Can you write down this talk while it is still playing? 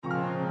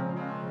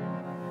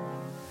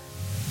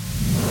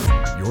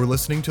You're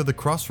listening to the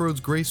Crossroads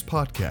Grace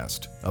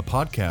Podcast, a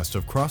podcast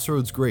of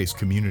Crossroads Grace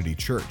Community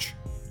Church.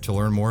 To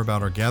learn more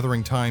about our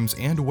gathering times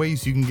and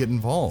ways you can get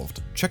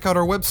involved, check out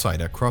our website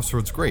at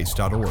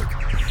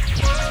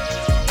crossroadsgrace.org.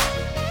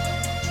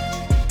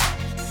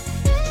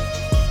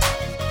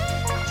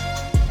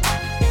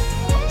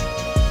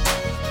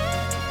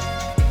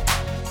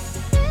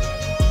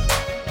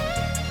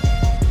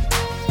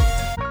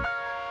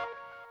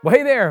 Well,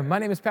 hey there, my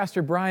name is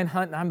Pastor Brian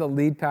Hunt, and I'm the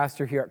lead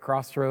pastor here at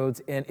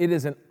Crossroads, and it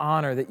is an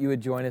honor that you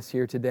would join us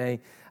here today.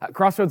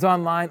 Crossroads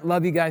Online,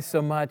 love you guys so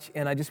much,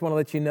 and I just want to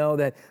let you know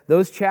that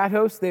those chat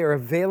hosts, they are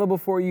available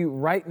for you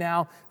right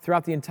now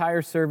throughout the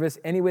entire service.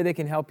 Any way they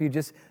can help you,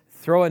 just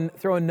throw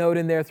a note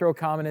in there, throw a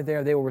comment in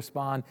there, they will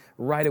respond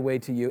right away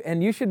to you.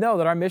 And you should know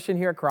that our mission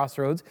here at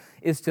Crossroads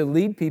is to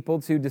lead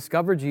people to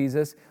discover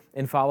Jesus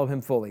and follow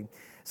Him fully.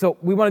 So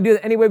we want to do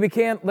that any way we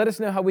can. Let us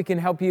know how we can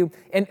help you.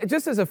 And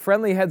just as a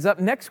friendly heads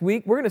up, next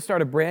week we're going to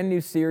start a brand new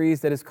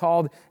series that is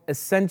called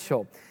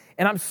Essential.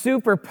 And I'm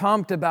super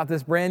pumped about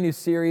this brand new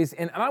series.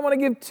 And I don't want to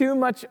give too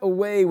much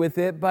away with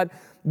it, but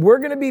we're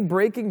going to be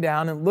breaking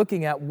down and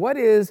looking at what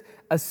is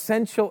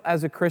essential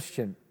as a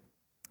Christian.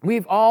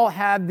 We've all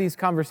had these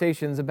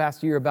conversations the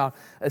past year about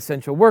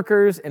essential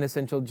workers and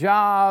essential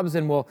jobs,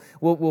 and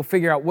we'll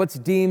figure out what's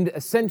deemed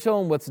essential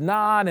and what's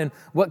not, and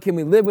what can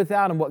we live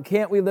without and what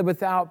can't we live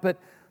without. But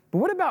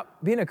what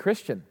about being a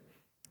Christian?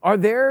 Are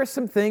there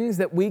some things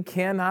that we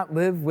cannot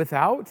live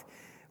without?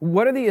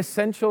 What are the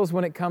essentials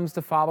when it comes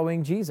to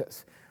following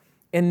Jesus?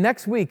 And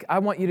next week,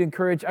 I'm going to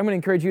encourage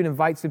you to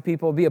invite some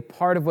people, be a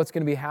part of what's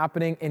going to be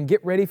happening, and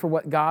get ready for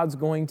what God's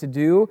going to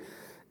do.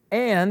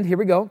 And here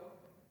we go.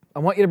 I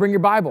want you to bring your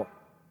Bible.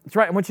 That's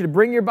right. I want you to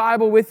bring your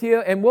Bible with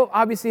you, and we'll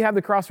obviously have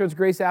the Crossroads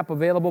Grace app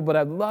available, but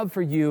I'd love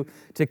for you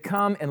to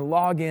come and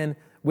log in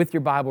with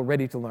your Bible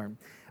ready to learn.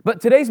 But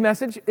today's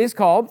message is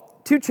called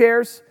Two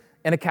Chairs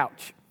and a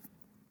Couch.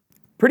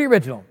 Pretty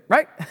original,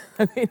 right?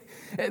 I mean,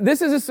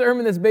 this is a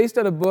sermon that's based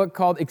on a book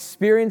called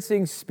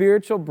Experiencing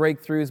Spiritual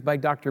Breakthroughs by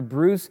Dr.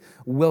 Bruce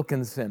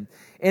Wilkinson.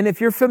 And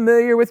if you're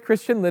familiar with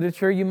Christian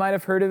literature, you might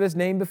have heard of his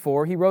name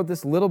before. He wrote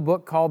this little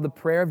book called The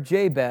Prayer of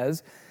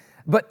Jabez.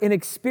 But in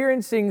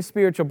Experiencing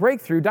Spiritual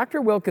Breakthrough, Dr.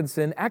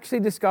 Wilkinson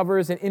actually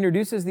discovers and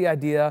introduces the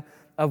idea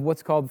of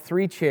what's called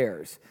three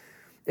chairs.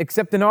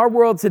 Except in our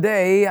world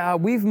today,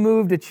 we've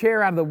moved a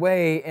chair out of the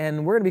way,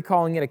 and we're going to be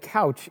calling it a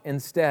couch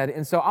instead.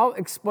 And so I'll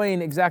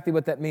explain exactly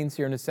what that means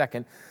here in a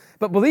second.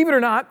 But believe it or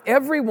not,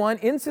 everyone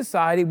in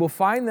society will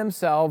find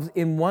themselves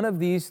in one of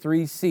these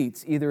three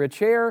seats, either a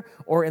chair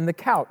or in the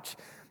couch.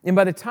 And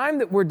by the time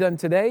that we're done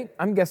today,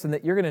 I'm guessing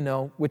that you're going to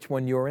know which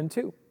one you're in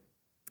too.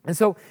 And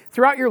so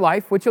throughout your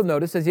life, what you'll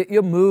notice is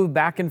you'll move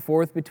back and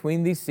forth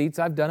between these seats.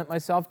 I've done it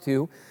myself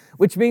too,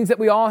 which means that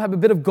we all have a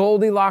bit of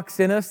Goldilocks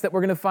in us that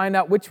we're going to find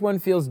out which one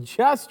feels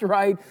just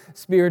right,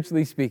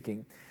 spiritually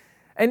speaking.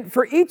 And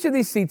for each of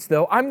these seats,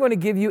 though, I'm going to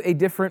give you a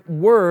different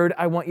word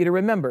I want you to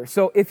remember.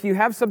 So if you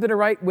have something to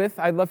write with,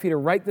 I'd love for you to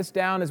write this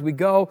down as we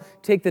go.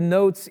 Take the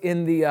notes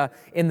in the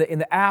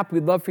app.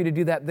 We'd love for you to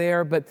do that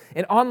there. But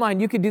online,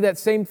 you could do that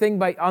same thing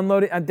by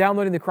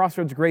downloading the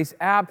Crossroads Grace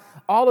app.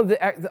 All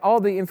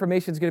the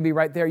information is going to be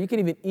right there. You can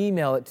even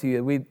email it to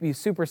you. It'd be a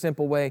super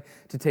simple way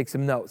to take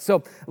some notes.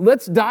 So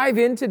let's dive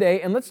in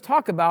today and let's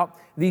talk about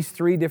these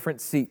three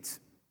different seats.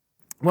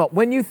 Well,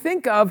 when you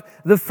think of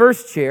the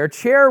first chair,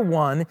 chair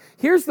one,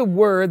 here's the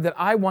word that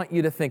I want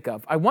you to think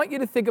of. I want you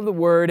to think of the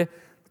word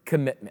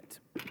commitment.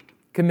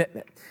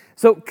 Commitment.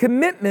 So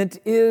commitment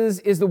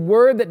is the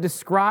word that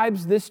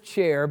describes this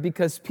chair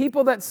because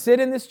people that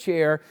sit in this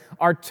chair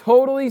are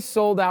totally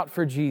sold out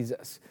for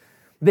Jesus.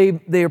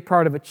 They are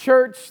part of a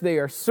church, they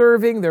are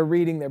serving, they're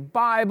reading their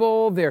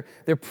Bible, they're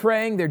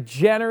praying, they're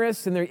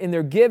generous in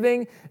their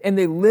giving, and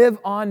they live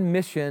on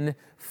mission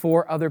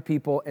for other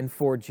people and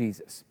for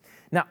Jesus.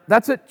 Now,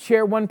 that's a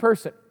chair one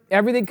person.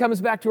 Everything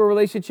comes back to a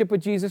relationship with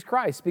Jesus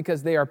Christ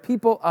because they are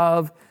people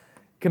of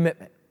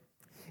commitment.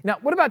 Now,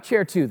 what about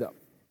chair two, though?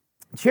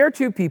 Chair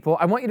two people,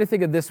 I want you to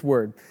think of this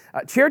word.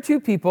 Chair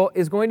two people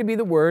is going to be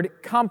the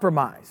word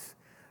compromise.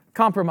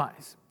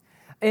 Compromise.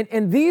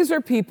 And these are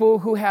people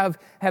who have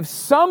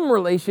some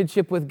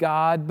relationship with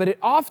God, but it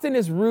often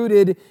is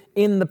rooted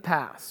in the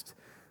past.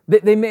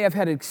 They may have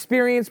had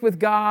experience with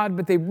God,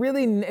 but it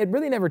really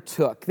never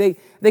took.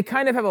 They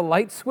kind of have a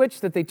light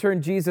switch that they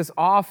turn Jesus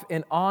off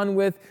and on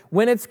with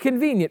when it's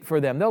convenient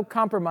for them. They'll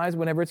compromise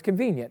whenever it's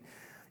convenient.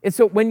 And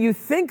so when you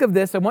think of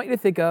this, I want you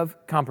to think of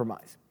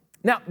compromise.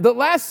 Now, the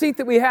last seat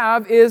that we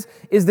have is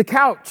the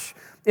couch.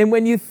 And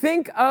when you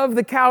think of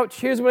the couch,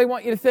 here's what I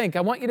want you to think.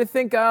 I want you to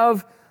think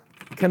of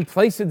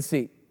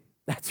complacency.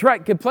 That's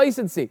right,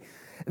 complacency.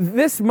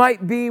 This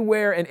might be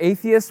where an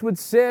atheist would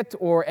sit,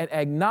 or an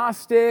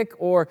agnostic,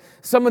 or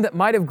someone that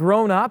might have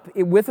grown up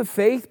with a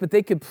faith, but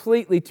they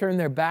completely turn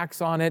their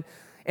backs on it.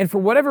 And for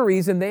whatever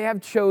reason, they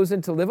have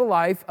chosen to live a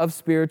life of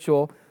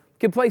spiritual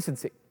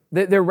complacency.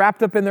 They're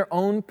wrapped up in their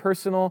own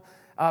personal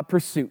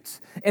pursuits.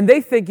 And they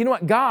think, you know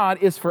what, God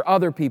is for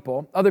other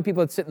people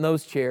that sit in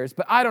those chairs,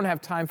 but I don't have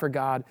time for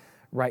God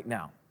right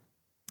now.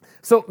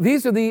 So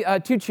these are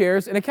the two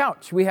chairs and a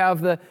couch. We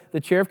have the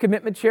chair of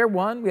commitment, chair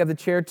 1. We have the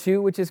chair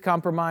 2, which is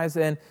compromise,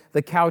 and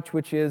the couch,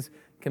 which is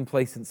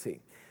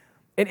complacency.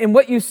 And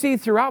what you see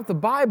throughout the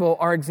Bible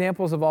are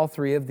examples of all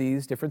three of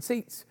these different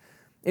seats.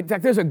 In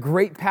fact, there's a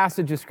great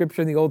passage of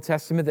Scripture in the Old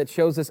Testament that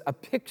shows us a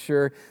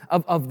picture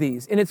of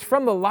these. And it's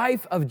from the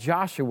life of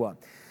Joshua.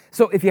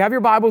 So if you have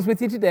your Bibles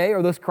with you today,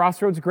 or those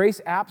Crossroads Grace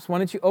apps, why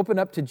don't you open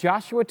up to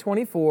Joshua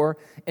 24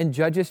 and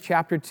Judges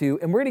chapter 2.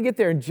 And we're going to get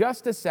there in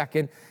just a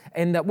second.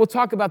 And we'll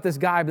talk about this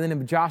guy by the name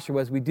of Joshua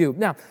as we do.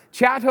 Now,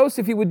 chat hosts,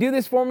 if you would do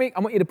this for me,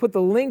 I want you to put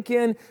the link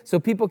in so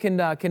people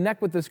can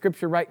connect with the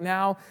Scripture right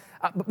now.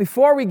 But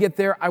before we get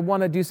there, I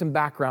want to do some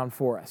background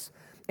for us.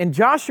 And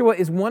Joshua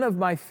is one of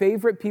my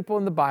favorite people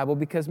in the Bible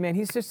because, man,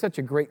 he's just such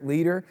a great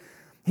leader.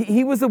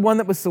 He was the one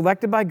that was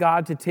selected by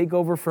God to take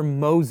over from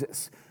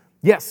Moses.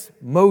 Yes,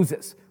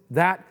 Moses,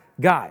 that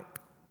guy.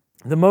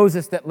 The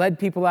Moses that led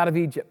people out of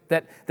Egypt,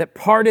 that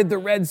parted the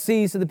Red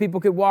Sea so the people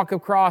could walk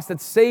across,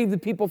 that saved the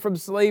people from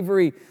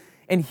slavery.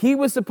 And he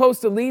was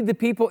supposed to lead the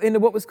people into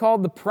what was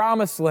called the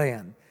Promised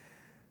Land.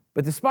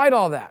 But despite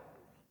all that,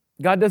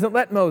 God doesn't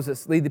let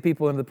Moses lead the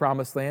people into the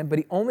Promised Land, but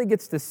he only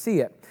gets to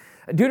see it.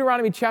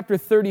 Deuteronomy chapter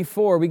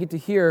 34, we get to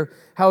hear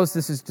how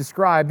this is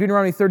described.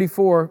 Deuteronomy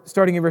 34,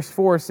 starting in verse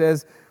 4,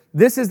 says,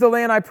 "This is the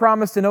land I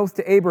promised an oath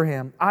to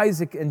Abraham,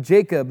 Isaac, and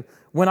Jacob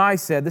when I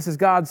said," this is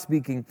God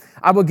speaking,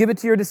 "I will give it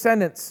to your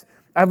descendants.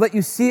 I've let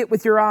you see it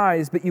with your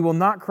eyes, but you will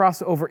not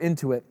cross over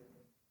into it."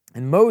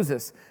 And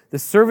Moses, the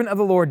servant of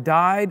the Lord,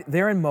 died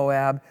there in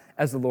Moab,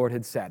 as the Lord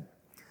had said.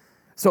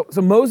 So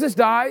Moses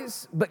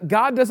dies, but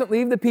God doesn't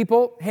leave the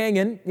people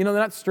hanging. They're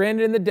not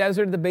stranded in the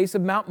desert at the base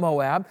of Mount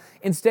Moab.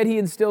 Instead, he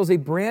instills a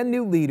brand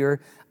new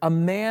leader, a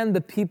man the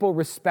people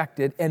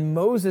respected, and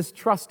Moses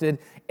trusted,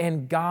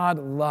 and God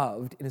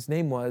loved. And his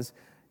name was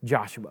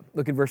Joshua.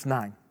 Look at verse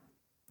 9.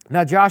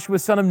 "Now Joshua,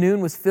 son of Nun,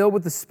 was filled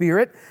with the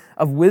spirit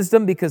of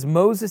wisdom because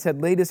Moses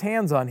had laid his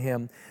hands on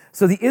him.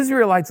 So the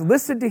Israelites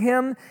listened to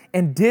him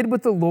and did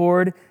what the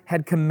Lord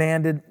had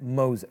commanded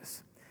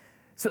Moses."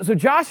 So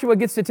Joshua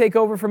gets to take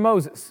over from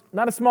Moses.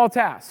 Not a small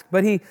task,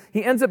 but he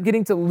ends up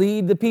getting to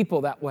lead the people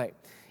that way.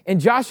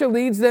 And Joshua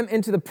leads them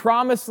into the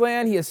Promised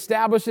Land. He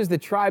establishes the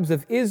tribes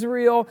of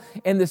Israel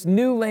and this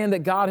new land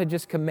that God had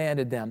just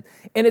commanded them.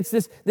 And it's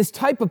this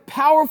type of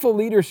powerful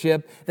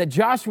leadership that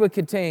Joshua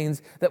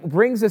contains that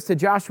brings us to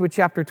Joshua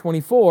chapter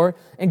 24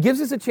 and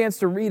gives us a chance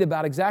to read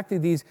about exactly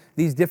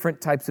these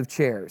different types of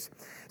chairs.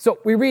 So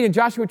we read in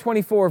Joshua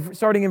 24,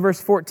 starting in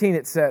verse 14,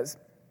 it says,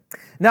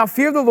 "Now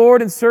fear the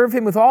Lord and serve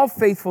him with all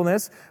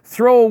faithfulness.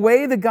 Throw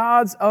away the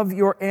gods of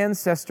your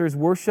ancestors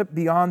worshipped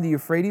beyond the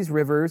Euphrates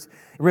River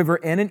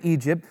and in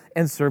Egypt,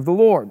 and serve the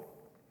Lord.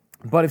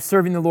 But if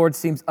serving the Lord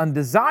seems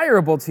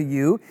undesirable to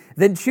you,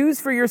 then choose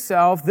for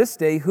yourself this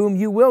day whom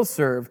you will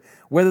serve,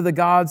 whether the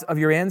gods of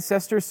your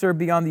ancestors served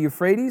beyond the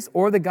Euphrates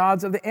or the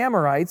gods of the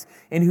Amorites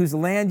in whose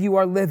land you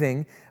are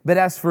living. But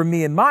as for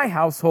me and my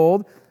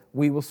household,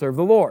 we will serve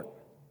the Lord."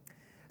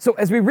 So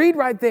as we read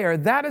right there,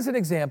 that is an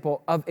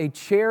example of a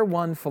chair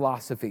 1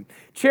 philosophy.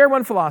 Chair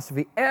 1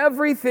 philosophy,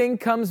 everything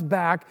comes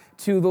back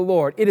to the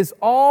Lord. It is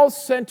all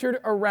centered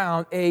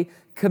around a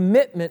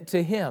commitment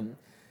to him.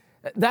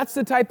 That's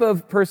the type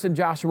of person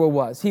Joshua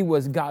was. He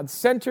was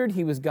God-centered,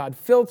 he was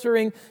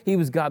God-filtering, he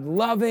was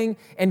God-loving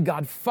and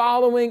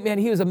God-following. Man,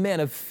 he was a man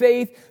of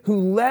faith who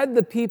led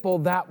the people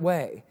that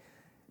way.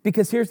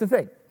 Because here's the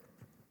thing.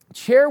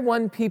 Chair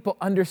 1 people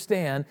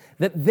understand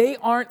that they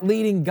aren't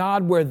leading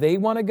God where they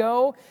want to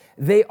go.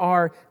 They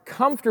are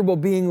comfortable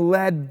being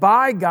led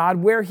by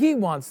God where he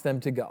wants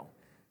them to go.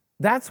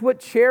 That's what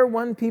chair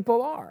 1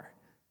 people are.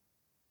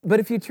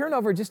 But if you turn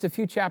over just a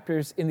few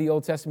chapters in the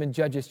Old Testament,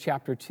 Judges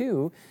chapter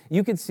 2,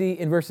 you can see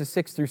in verses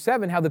 6 through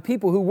 7 how the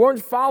people who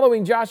weren't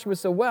following Joshua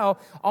so well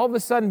all of a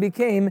sudden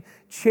became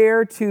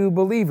chair 2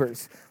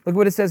 believers. Look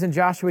what it says in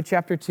Joshua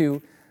chapter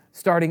 2,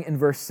 starting in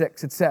verse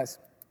 6. It says,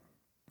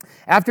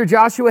 "After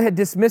Joshua had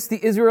dismissed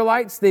the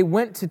Israelites, they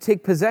went to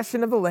take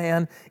possession of the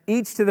land,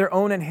 each to their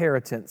own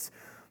inheritance.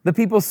 The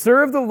people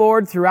served the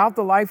Lord throughout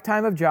the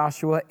lifetime of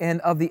Joshua and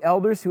of the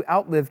elders who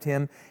outlived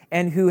him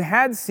and who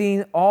had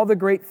seen all the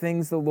great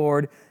things the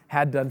Lord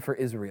had done for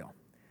Israel."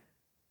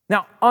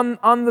 Now,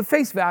 on the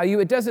face value,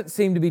 it doesn't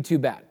seem to be too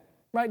bad,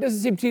 right? It doesn't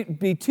seem to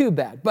be too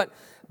bad. But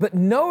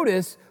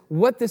notice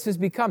what this is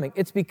becoming.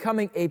 It's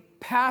becoming a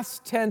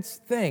past tense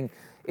thing.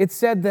 It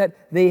said that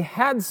they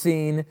had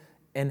seen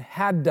and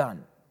had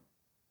done.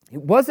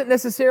 It wasn't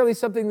necessarily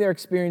something they're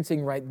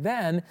experiencing right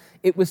then.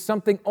 It was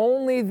something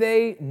only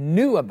they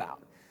knew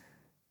about.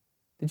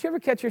 Did you ever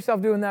catch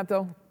yourself doing that,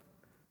 though?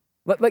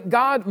 Like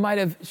God might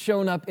have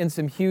shown up in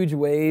some huge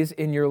ways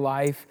in your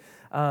life.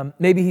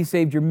 Maybe he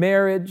saved your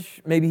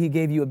marriage. Maybe he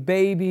gave you a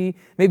baby.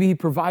 Maybe he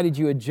provided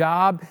you a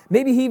job.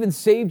 Maybe he even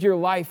saved your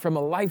life from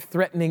a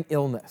life-threatening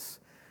illness.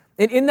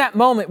 And in that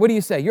moment, what do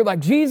you say? You're like,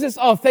 "Jesus,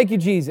 oh, thank you,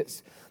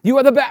 Jesus. You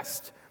are the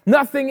best.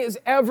 Nothing is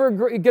ever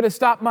going to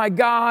stop my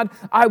God.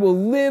 I will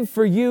live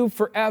for you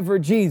forever,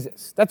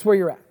 Jesus." That's where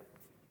you're at.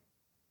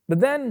 But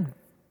then,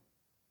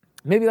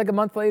 maybe like a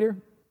month later,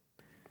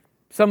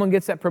 someone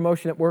gets that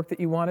promotion at work that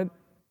you wanted.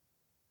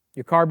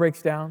 Your car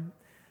breaks down.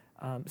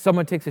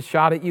 Someone takes a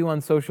shot at you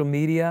on social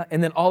media,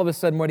 and then all of a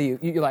sudden, what do you?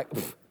 You're like,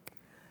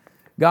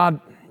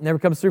 God never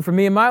comes through for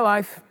me in my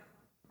life.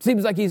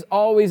 Seems like he's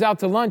always out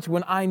to lunch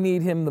when I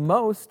need him the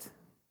most.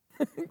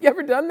 You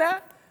ever done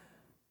that?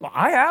 Well,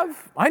 I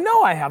have. I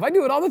know I have. I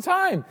do it all the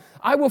time.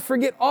 I will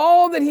forget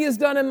all that he has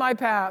done in my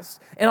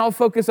past, and I'll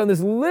focus on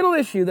this little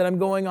issue that I'm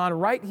going on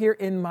right here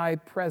in my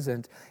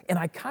present. And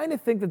I kind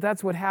of think that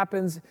that's what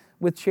happens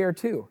with Chair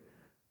 2.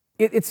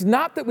 It's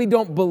not that we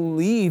don't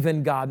believe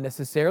in God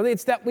necessarily.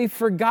 It's that we've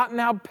forgotten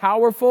how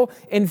powerful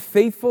and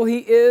faithful he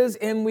is,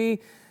 and we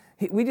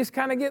just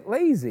kind of get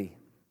lazy.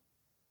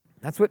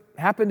 That's what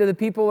happened to the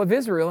people of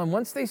Israel. And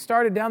once they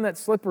started down that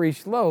slippery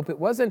slope, it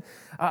wasn't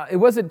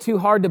too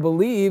hard to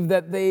believe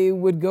that they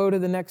would go to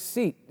the next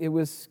seat. It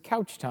was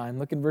couch time.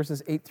 Look at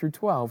verses 8 through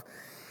 12.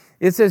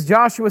 It says,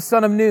 Joshua,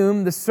 son of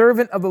Nun, the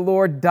servant of the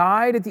Lord,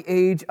 died at the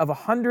age of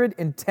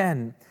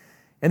 110.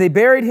 And they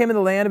buried him in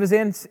the land of his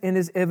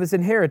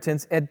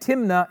inheritance at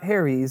Timnah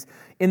Heres,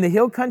 in the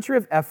hill country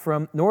of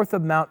Ephraim, north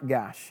of Mount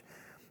Gash.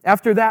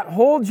 After that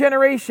whole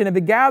generation had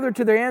been gathered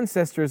to their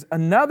ancestors,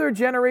 another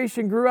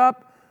generation grew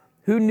up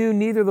who knew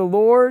neither the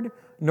Lord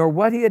nor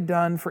what he had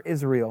done for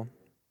Israel.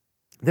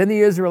 Then the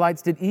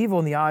Israelites did evil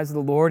in the eyes of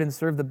the Lord and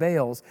served the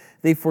Baals.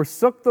 They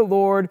forsook the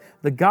Lord,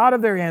 the God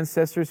of their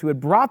ancestors, who had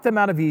brought them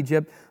out of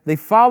Egypt. They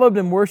followed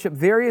and worshiped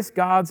various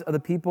gods of the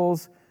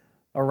peoples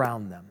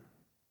around them.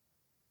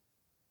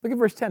 Look at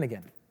verse 10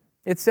 again.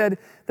 It said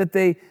that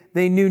they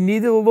knew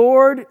neither the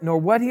Lord nor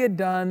what he had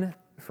done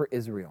for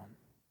Israel.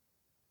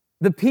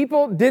 The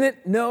people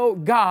didn't know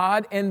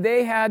God, and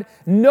they had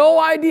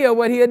no idea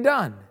what he had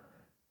done.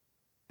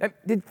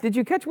 Did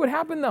you catch what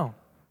happened, though?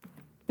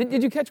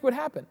 Did you catch what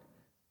happened?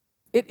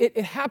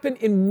 It happened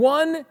in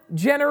one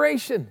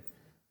generation.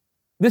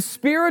 The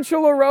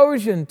spiritual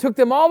erosion took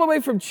them all the way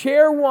from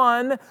chair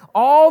 1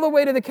 all the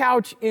way to the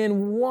couch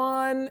in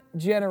one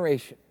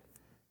generation.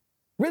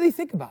 Really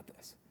think about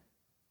this.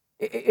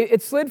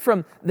 It slid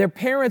from their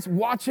parents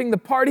watching the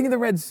parting of the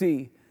Red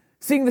Sea,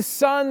 seeing the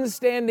sun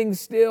standing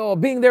still,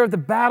 being there at the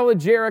Battle of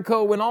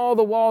Jericho when all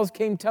the walls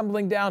came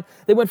tumbling down.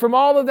 They went from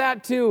all of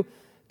that to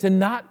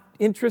not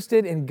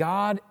interested in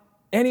God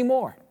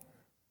anymore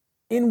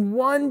in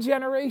one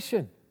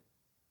generation.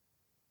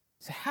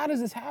 So how does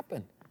this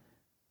happen?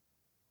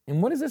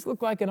 And what does this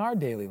look like in our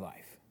daily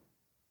life?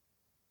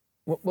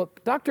 Well,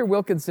 Dr.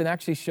 Wilkinson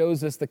actually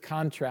shows us the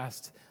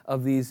contrast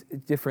of these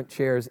different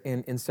chairs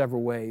in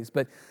several ways.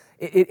 But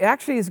it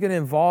actually is going to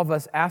involve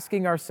us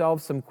asking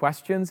ourselves some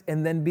questions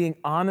and then being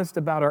honest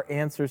about our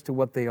answers to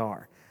what they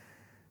are.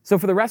 So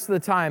for the rest of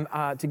the time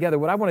together,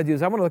 what I want to do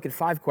is I want to look at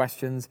 5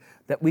 questions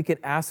that we can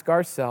ask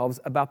ourselves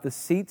about the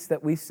seats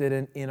that we sit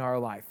in our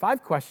life.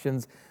 5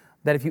 questions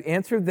that if you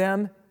answer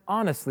them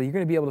honestly, you're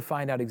going to be able to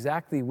find out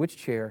exactly which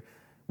chair,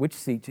 which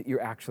seat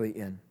you're actually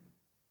in.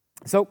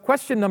 So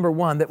question number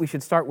 1 that we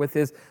should start with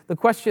is the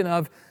question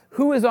of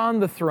who is on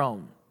the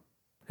throne?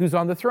 Who's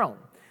on the throne?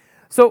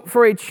 So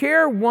for a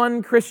chair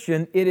 1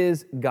 Christian, it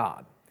is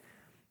God.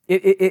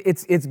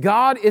 It's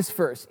God is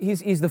first.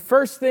 He's the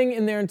first thing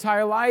in their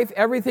entire life.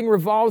 Everything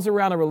revolves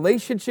around a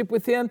relationship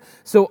with him.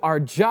 So our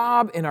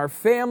job and our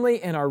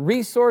family and our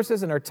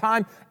resources and our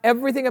time,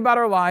 everything about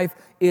our life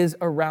is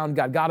around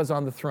God. God is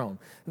on the throne.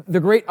 The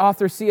great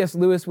author C.S.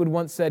 Lewis would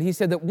once said, he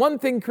said that one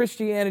thing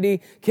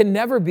Christianity can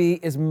never be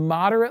is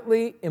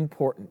moderately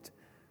important.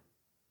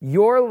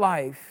 Your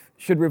life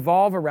should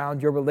revolve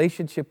around your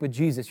relationship with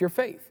Jesus, your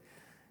faith.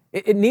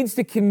 It needs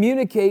to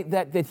communicate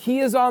that he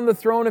is on the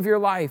throne of your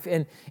life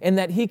and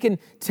that he can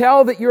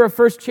tell that you're a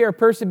first chair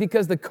person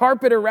because the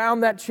carpet around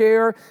that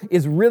chair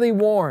is really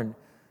worn.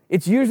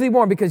 It's usually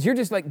worn because you're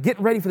just like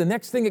getting ready for the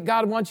next thing that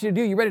God wants you to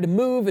do. You're ready to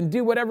move and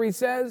do whatever he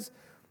says.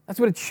 That's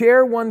what a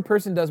chair 1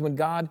 person does when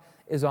God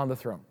is on the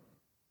throne.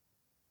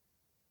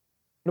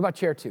 What about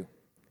chair 2?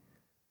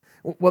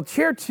 Well,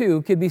 chair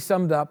 2 could be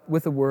summed up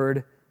with the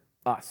word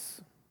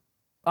us.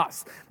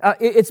 Us.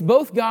 It's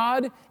both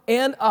God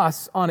and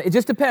us on it. It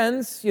just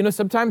depends. You know,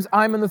 sometimes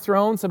I'm on the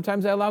throne.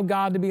 Sometimes I allow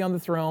God to be on the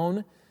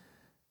throne.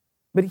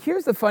 But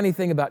here's the funny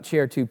thing about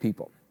chair 2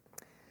 people.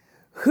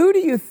 Who do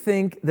you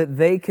think that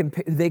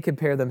they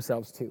compare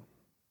themselves to?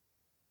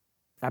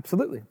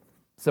 Absolutely.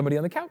 Somebody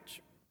on the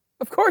couch.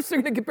 Of course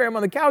they're going to compare them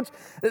on the couch.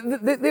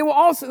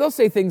 They'll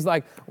say things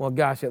like, well,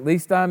 gosh, at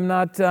least I'm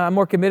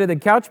more committed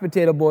than couch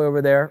potato boy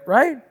over there,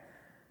 right?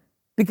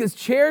 Because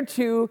chair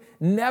 2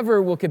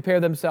 never will compare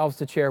themselves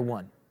to chair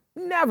 1.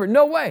 Never.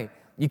 No way.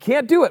 You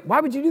can't do it. Why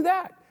would you do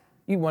that?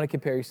 You want to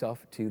compare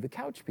yourself to the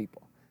couch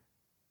people.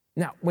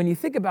 Now, when you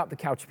think about the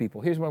couch people,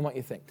 here's what I want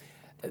you to think.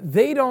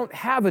 They don't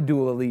have a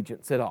dual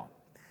allegiance at all.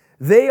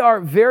 They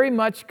are very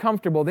much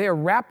comfortable. They are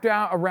wrapped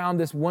around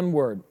this one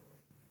word,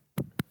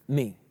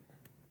 me.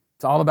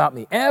 It's all about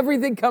me.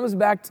 Everything comes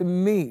back to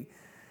me.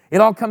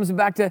 It all comes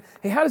back to,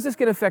 hey, how does this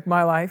going to affect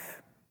my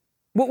life?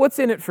 What's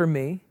in it for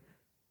me?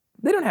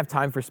 They don't have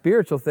time for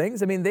spiritual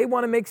things. I mean, they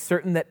want to make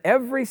certain that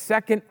every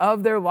second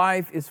of their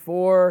life is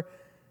for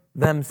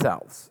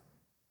themselves,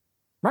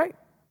 right?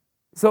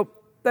 So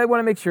I want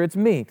to make sure it's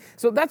me.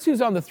 So that's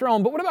who's on the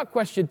throne. But what about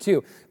question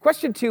 2?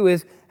 Question 2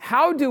 is,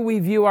 how do we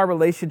view our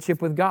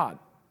relationship with God?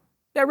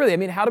 Yeah, really, I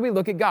mean, how do we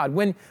look at God?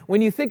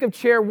 When you think of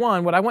chair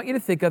 1, what I want you to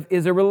think of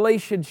is a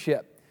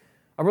relationship.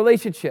 A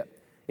relationship.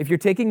 If you're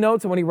taking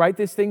notes, I want you to write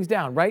these things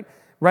down.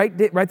 Write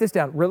this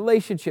down.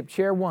 Relationship,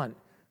 chair 1.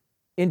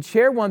 In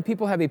chair 1,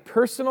 people have a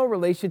personal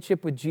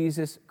relationship with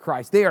Jesus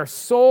Christ. They are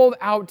sold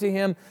out to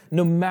him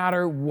no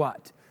matter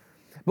what.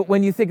 But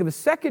when you think of the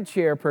second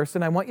chair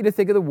person, I want you to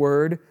think of the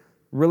word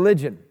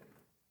religion.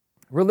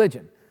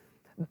 Religion.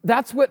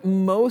 That's what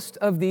most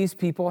of these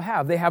people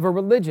have. They have a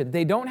religion.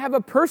 They don't have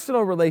a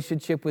personal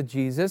relationship with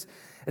Jesus.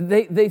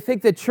 They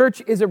think that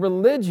church is a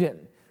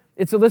religion.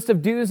 It's a list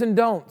of do's and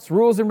don'ts,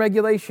 rules and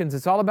regulations.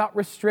 It's all about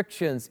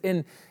restrictions.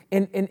 In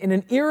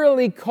an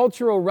eerily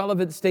cultural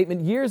relevant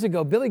statement years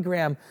ago, Billy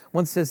Graham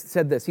once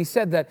said this. He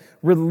said that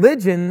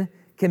religion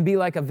can be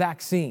like a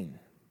vaccine.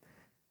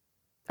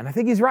 And I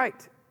think he's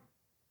right.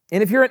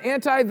 And if you're an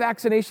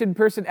anti-vaccination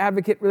person,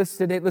 advocate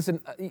today,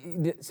 listen,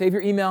 save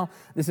your email.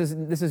 This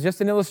is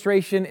just an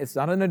illustration. It's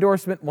not an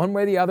endorsement one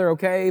way or the other,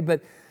 okay?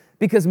 But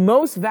because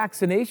most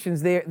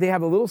vaccinations, they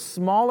have a little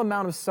small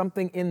amount of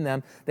something in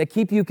them that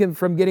keep you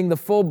from getting the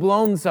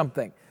full-blown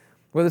something,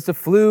 whether it's the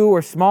flu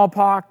or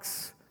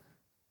smallpox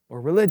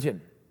or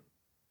religion.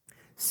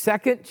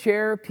 Second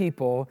chair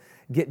people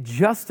get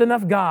just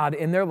enough God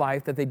in their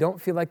life that they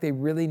don't feel like they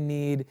really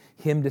need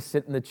him to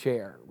sit in the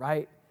chair,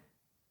 right?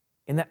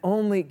 And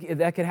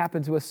that could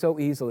happen to us so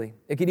easily.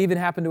 It could even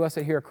happen to us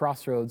here at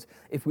Crossroads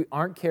if we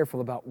aren't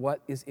careful about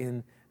what is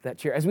in that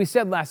chair. As we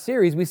said last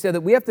series, we said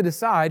that we have to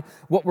decide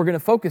what we're going to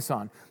focus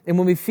on. And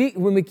when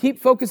we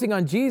keep focusing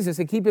on Jesus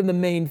and keep him the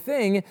main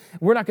thing,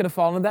 we're not going to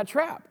fall into that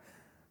trap.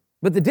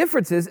 But the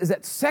difference is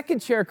that second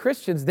chair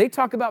Christians, they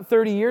talk about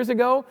 30 years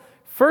ago.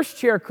 First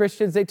chair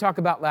Christians, they talk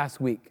about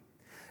last week.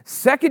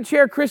 Second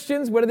chair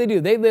Christians, what do?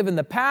 They live in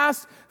the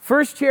past.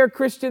 First chair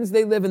Christians,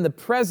 they live in the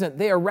present.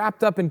 They are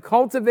wrapped up in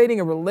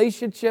cultivating a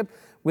relationship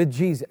with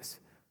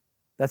Jesus.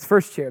 That's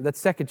first chair. That's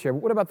second chair.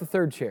 But what about the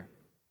third chair?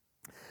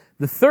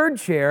 The third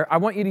chair, I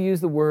want you to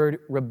use the word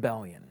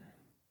rebellion.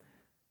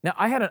 Now,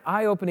 I had an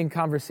eye-opening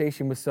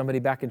conversation with somebody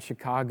back in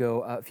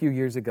Chicago a few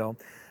years ago.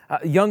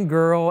 A young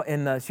girl,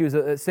 and she was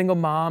a single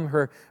mom.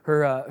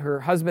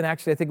 Her husband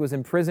actually, I think, was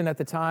in prison at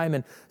the time,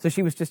 and so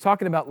she was just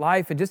talking about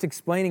life and just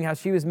explaining how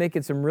she was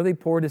making some really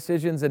poor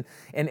decisions and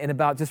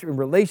about just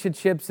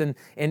relationships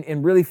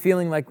and really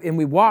feeling like. And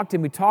we walked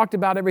and we talked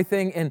about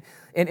everything,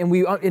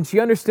 and she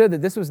understood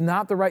that this was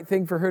not the right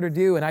thing for her to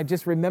do. And I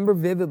just remember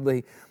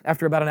vividly,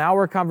 after about an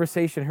hour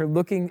conversation, her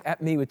looking at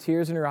me with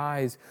tears in her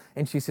eyes,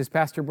 and she says,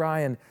 "Pastor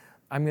Brian,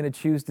 I'm going to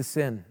choose to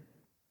sin."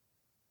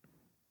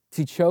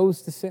 She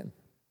chose to sin.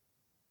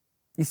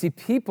 You see,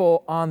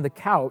 people on the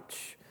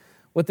couch,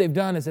 what they've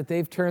done is that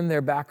they've turned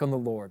their back on the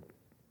Lord.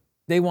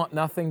 They want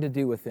nothing to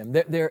do with him.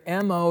 Their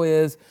MO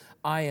is,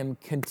 I am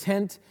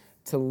content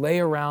to lay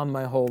around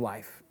my whole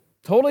life.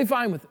 Totally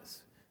fine with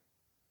this.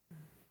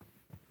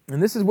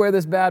 And this is where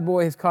this bad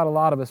boy has caught a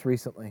lot of us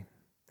recently.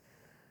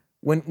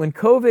 When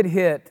COVID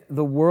hit,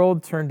 the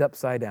world turned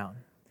upside down.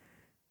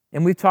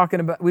 And we've talked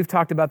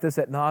about this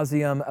ad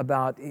nauseum,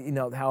 about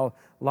how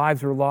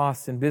lives were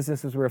lost and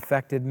businesses were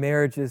affected,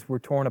 marriages were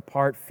torn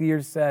apart,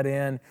 fears set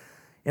in,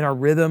 and our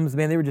rhythms,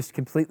 man, they were just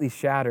completely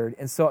shattered.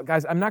 And so,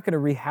 guys, I'm not going to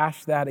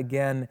rehash that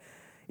again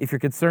if you're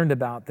concerned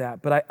about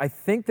that, but I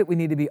think that we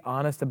need to be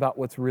honest about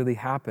what's really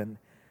happened.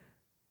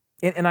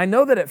 And I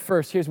know that at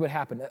first, here's what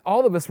happened.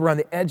 All of us were on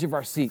the edge of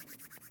our seat,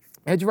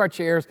 edge of our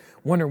chairs,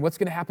 wondering what's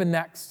going to happen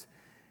next.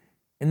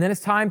 And then as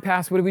time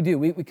passed, what do?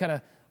 We kind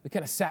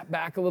of sat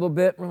back a little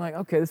bit. We're like,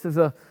 okay, this is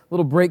a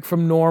little break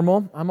from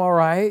normal. I'm all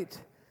right.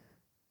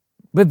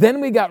 But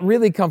then we got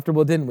really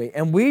comfortable, didn't we?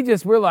 And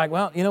we're like,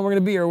 well, we're going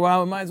to be here a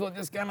while. We might as well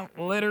just kind of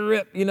let her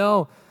rip,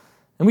 And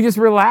we just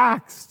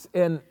relaxed,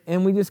 and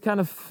we just kind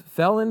of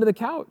fell into the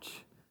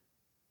couch.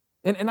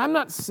 And I'm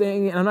not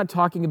saying, and I'm not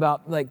talking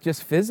about like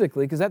just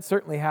physically, because that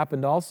certainly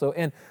happened also.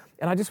 And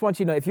I just want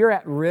you to know, if you're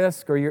at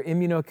risk or you're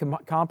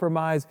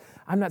immunocompromised,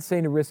 I'm not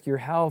saying to risk your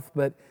health,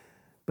 but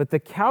the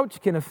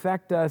couch can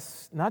affect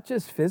us not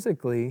just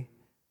physically,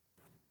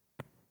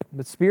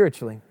 but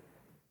spiritually.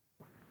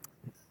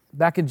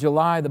 Back in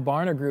July, the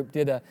Barna Group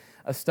did a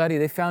study.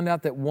 They found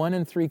out that 1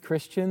 in 3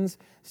 Christians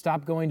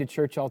stopped going to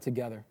church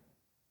altogether.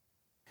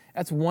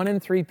 That's 1 in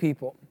 3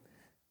 people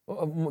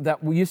that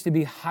used to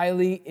be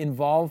highly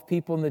involved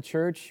people in the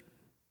church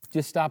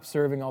just stopped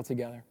serving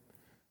altogether.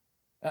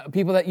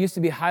 People that used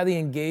to be highly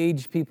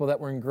engaged people that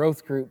were in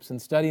growth groups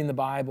and studying the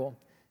Bible,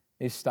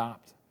 they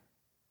stopped.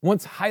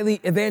 Once highly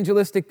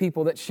evangelistic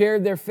people that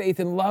shared their faith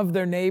and loved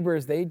their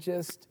neighbors, they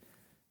just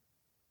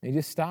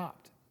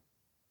stopped.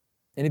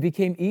 And it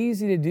became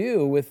easy to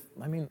do with,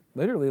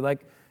 literally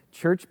like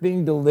church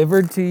being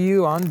delivered to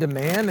you on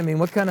demand.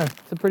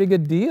 It's a pretty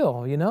good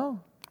deal,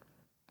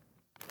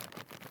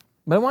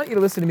 But I want you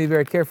to listen to me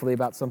very carefully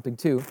about something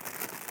too.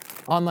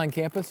 Online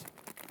campus,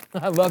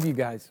 I love you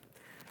guys.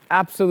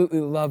 Absolutely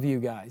love you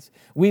guys.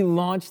 We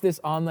launched this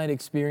online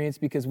experience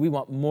because we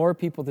want more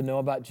people to know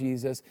about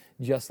Jesus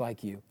just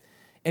like you.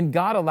 And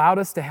God allowed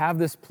us to have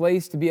this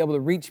place to be able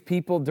to reach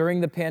people during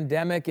the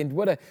pandemic, and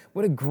what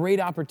a great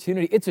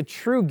opportunity. It's a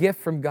true gift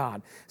from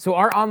God. So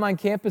our online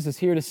campus is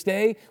here to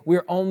stay.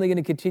 We're only going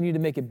to continue to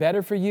make it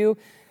better for you.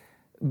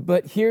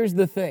 But here's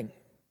the thing.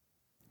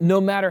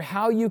 No matter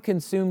how you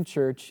consume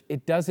church,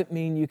 it doesn't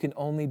mean you can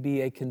only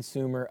be a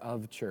consumer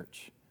of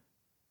church.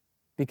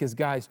 Because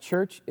guys,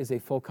 church is a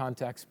full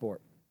contact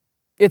sport.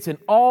 It's an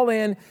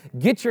all-in,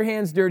 get your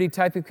hands dirty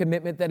type of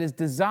commitment that is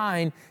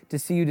designed to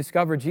see you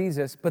discover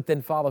Jesus, but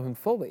then follow him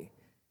fully.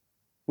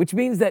 Which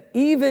means that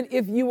even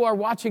if you are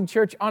watching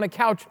church on a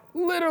couch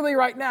literally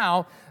right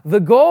now,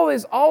 the goal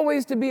is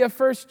always to be a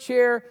first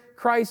chair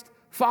Christ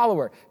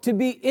follower, to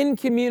be in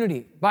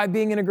community by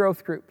being in a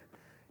growth group,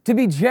 to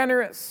be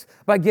generous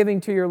by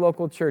giving to your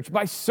local church,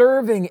 by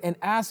serving and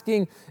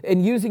asking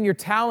and using your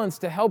talents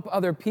to help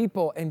other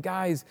people. And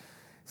guys,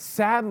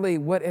 sadly,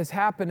 what has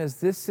happened is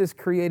this has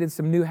created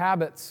some new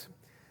habits.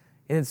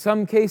 And in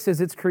some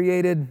cases, it's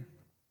created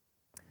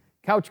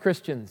couch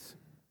Christians.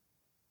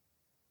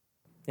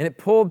 And it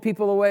pulled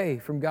people away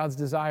from God's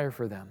desire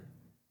for them.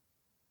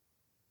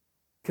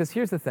 Because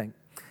here's the thing.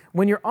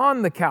 When you're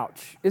on the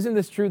couch, isn't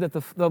this true that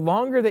the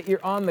longer that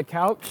you're on the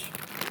couch,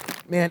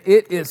 man,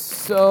 it is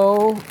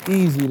so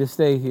easy to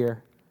stay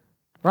here.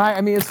 Right?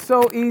 I mean, it's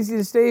so easy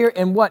to stay here.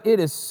 And what? It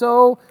is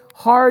so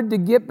hard to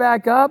get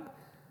back up.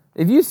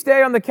 If you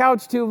stay on the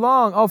couch too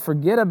long, oh,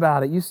 forget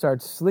about it. You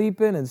start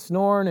sleeping and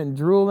snoring and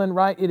drooling,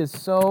 right? It is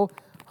so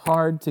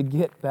hard to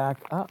get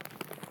back up.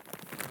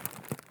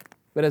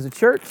 But as a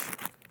church,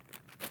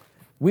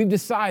 we've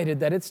decided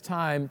that it's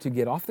time to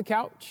get off the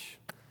couch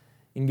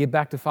and get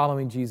back to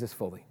following Jesus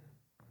fully.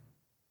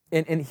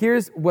 And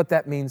here's what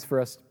that means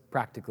for us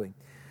practically,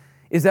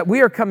 is that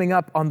we are coming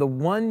up on the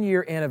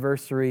 1-year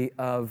anniversary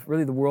of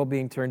really the world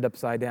being turned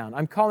upside down.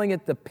 I'm calling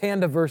it the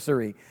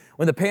Pandaversary.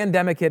 When the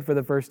pandemic hit for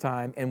the first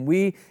time and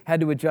we had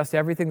to adjust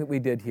everything that we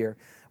did here.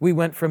 We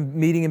went from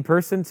meeting in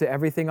person to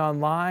everything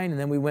online, and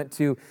then we went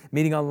to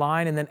meeting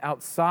online and then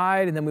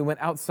outside, and then we went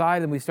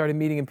outside and we started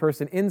meeting in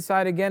person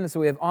inside again. And so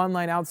we have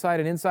online, outside,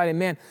 and inside. And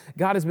man,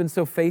 God has been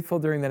so faithful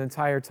during that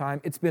entire time.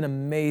 It's been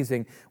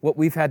amazing what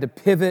we've had to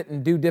pivot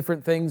and do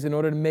different things in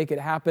order to make it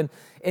happen.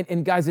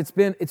 And guys, it's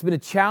been a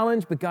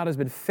challenge, but God has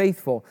been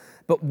faithful.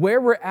 But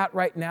where we're at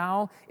right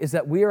now is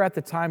that we are at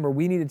the time where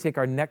we need to take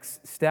our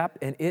next step,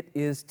 and it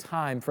is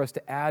time for us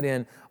to add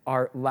in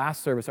our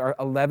last service, our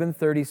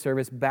 11:30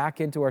 service, back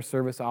into our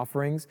service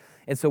offerings.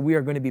 And so we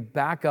are going to be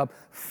back up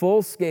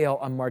full scale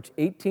on March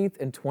 18th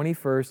and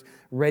 21st,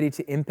 ready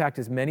to impact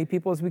as many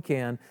people as we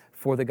can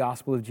for the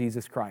gospel of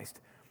Jesus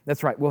Christ.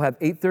 That's right. We'll have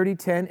 8:30,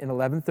 10, and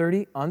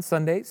 11:30 on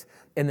Sundays,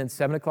 and then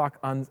 7 o'clock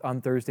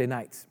on Thursday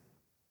nights.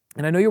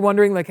 And I know you're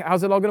wondering, like,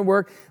 how's it all going to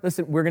work?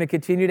 Listen, we're going to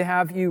continue to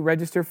have you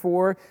register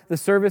for the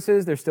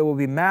services. There still will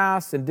be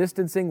masks and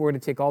distancing. We're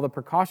going to take all the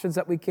precautions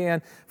that we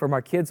can from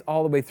our kids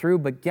all the way through.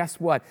 But guess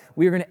what?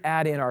 We are going to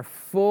add in our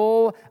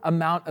full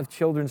amount of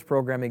children's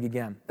programming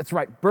again. That's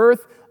right.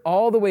 Birth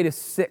all the way to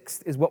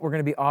 6th is what we're going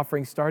to be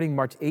offering starting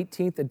March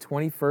 18th and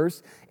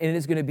 21st. And it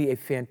is going to be a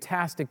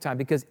fantastic time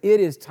because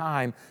it is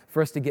time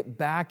for us to get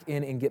back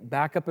in and get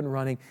back up and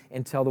running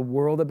and tell the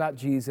world about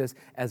Jesus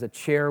as a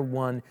Chair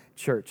One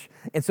church.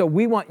 And so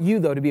we want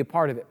you, though, to be a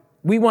part of it.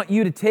 We want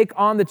you to take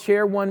on the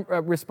Chair One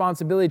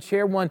responsibility,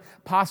 Chair One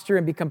posture,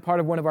 and become part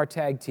of one of our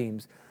tag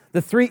teams.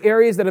 The 3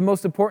 areas that are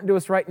most important to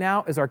us right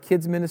now is our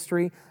kids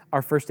ministry,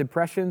 our first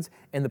impressions,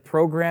 and the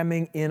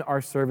programming in our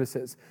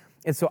services.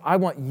 And so I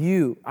want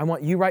you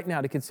right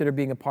now to consider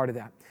being a part of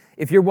that.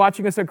 If you're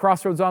watching us at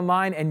Crossroads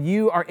Online and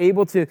you are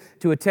able to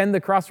attend the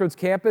Crossroads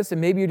campus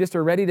and maybe you just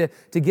are ready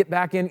to get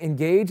back in,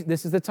 engage,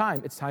 this is the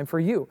time. It's time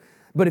for you.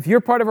 But if you're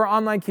part of our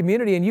online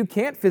community and you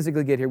can't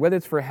physically get here, whether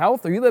it's for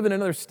health or you live in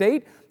another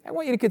state, I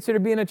want you to consider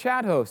being a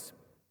chat host.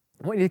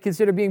 I want you to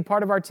consider being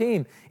part of our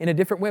team in a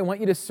different way. I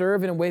want you to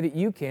serve in a way that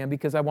you can,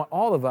 because I want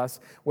all of us,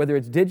 whether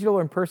it's digital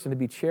or in person, to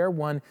be Chair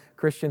One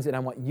Christians, and I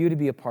want you to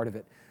be a part of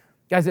it.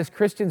 Guys, as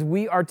Christians,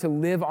 we are to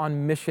live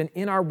on mission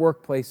in our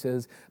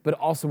workplaces, but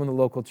also in the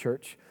local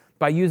church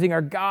by using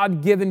our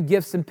God-given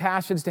gifts and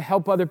passions to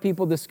help other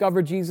people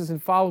discover Jesus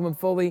and follow him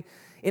fully.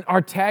 In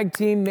our tag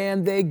team,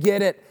 man, they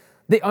get it.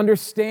 They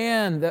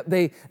understand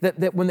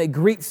that when they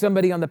greet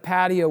somebody on the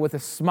patio with a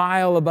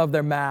smile above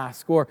their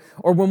mask, or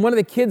when one of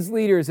the kids'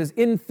 leaders is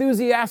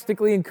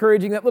enthusiastically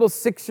encouraging that little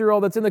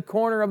 6-year-old that's in the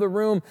corner of the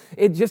room,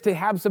 just to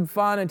have some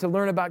fun and to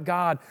learn about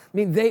God. I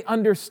mean, they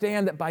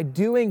understand that by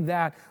doing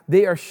that,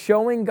 they are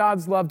showing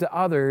God's love to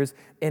others,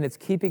 and it's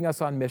keeping us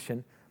on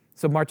mission.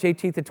 So March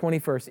 18th and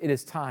 21st, it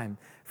is time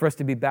for us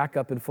to be back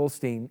up in full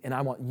steam, and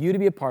I want you to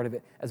be a part of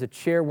it as a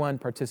Chair One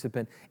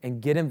participant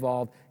and get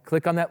involved.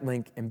 Click on that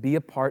link and be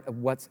a part of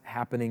what's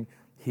happening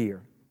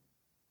here.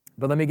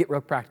 But let me get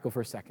real practical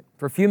for a second.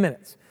 For a few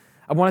minutes,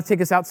 I want to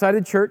take us outside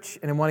of the church,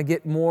 and I want to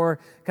get more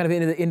kind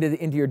of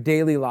into your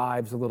daily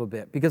lives a little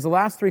bit, because the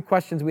last 3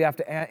 questions we have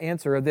to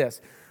answer are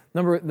this.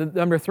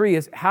 Number 3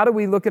 is, how do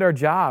we look at our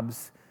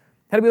jobs?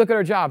 How do we look at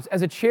our jobs?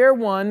 As a Chair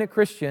One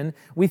Christian,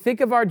 we think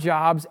of our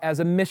jobs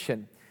as a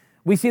mission.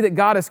 We see that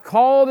God has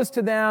called us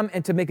to them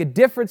and to make a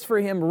difference for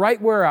Him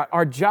right where we're at.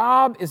 Our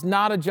job is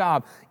not a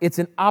job. It's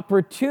an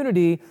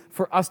opportunity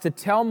for us to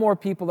tell more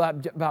people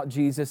about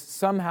Jesus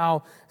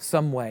somehow,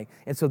 some way.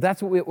 And so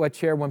that's what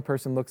Chair 1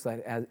 person looks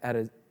like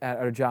at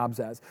our jobs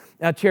as.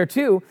 Now, Chair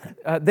 2,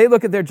 they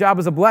look at their job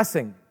as a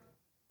blessing.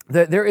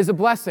 There is a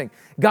blessing.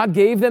 God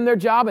gave them their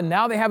job, and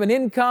now they have an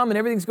income, and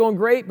everything's going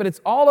great, but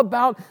it's all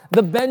about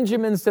the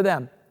Benjamins to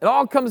them. It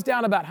all comes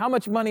down about how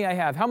much money I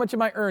have, how much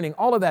am I earning,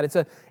 all of that.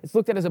 It's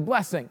looked at as a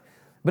blessing.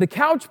 But a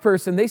couch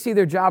person, they see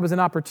their job as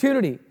an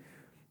opportunity.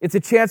 It's a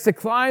chance to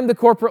climb the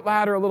corporate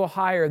ladder a little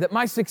higher, that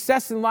my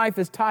success in life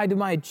is tied to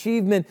my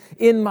achievement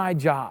in my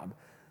job.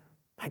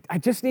 I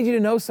just need you to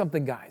know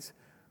something, guys.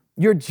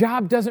 Your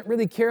job doesn't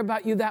really care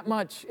about you that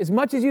much as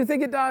you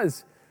think it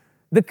does.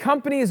 The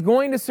company is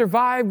going to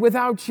survive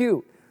without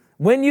you.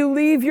 When you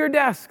leave your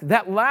desk,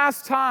 that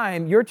last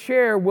time, your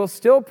chair will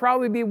still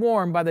probably be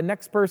warm by the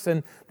next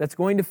person that's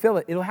going to fill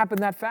it. It'll happen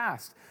that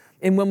fast.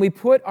 And when we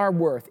put our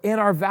worth and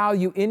our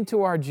value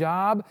into our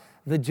job,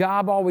 the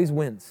job always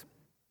wins.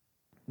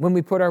 When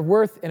we put our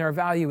worth and our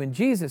value in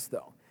Jesus,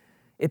 though,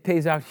 it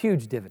pays out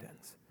huge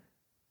dividends.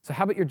 So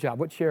how about your job?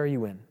 What chair are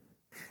you in?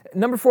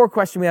 Number 4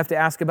 question we have to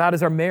ask about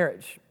is our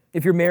marriage.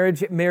 If you're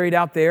married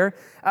out there,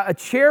 a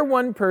Chair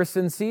 1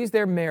 person sees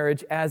their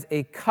marriage as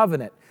a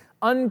covenant.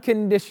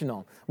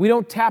 Unconditional. We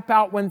don't tap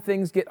out when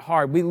things get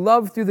hard. We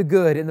love through the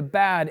good and the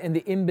bad and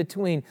the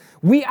in-between.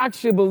 We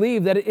actually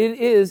believe that it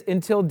is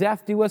until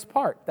death do us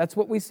part. That's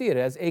what we see it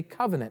as, a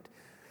covenant.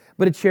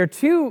 But a Chair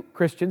 2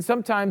 Christian,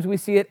 sometimes we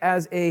see it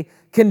as a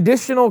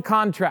conditional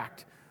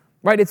contract,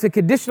 right? It's a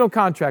conditional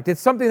contract.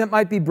 It's something that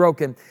might be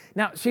broken.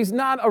 Now, she's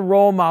not a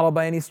role model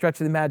by any stretch of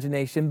the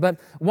imagination, but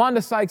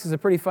Wanda Sykes is a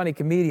pretty funny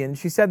comedian.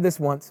 She said this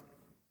once.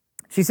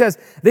 She says,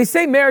 they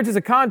say marriage is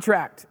a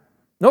contract.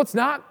 No, it's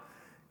not.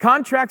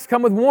 Contracts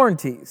come with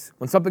warranties.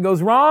 When something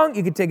goes wrong,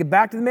 you can take it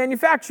back to the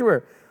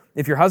manufacturer.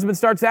 If your husband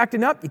starts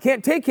acting up, you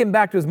can't take him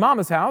back to his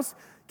mama's house.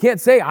 You can't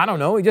say, I don't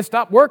know, he just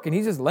stopped working.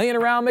 He's just laying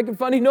around making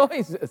funny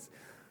noises.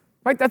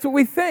 Right? That's what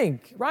we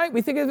think, right?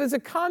 We think of it as a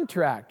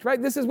contract,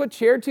 right? This is what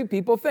Chair 2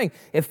 people think.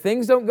 If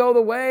things don't go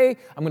the way,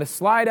 I'm going to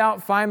slide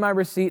out, find my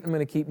receipt, I'm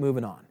going to keep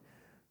moving on.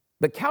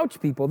 But couch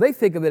people, they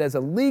think of it as a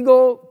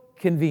legal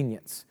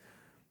convenience.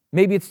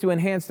 Maybe it's to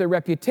enhance their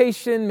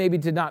reputation, maybe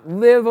to not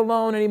live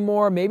alone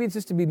anymore, maybe it's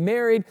just to be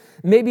married,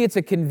 maybe it's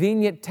a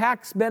convenient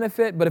tax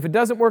benefit, but if it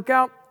doesn't work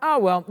out, oh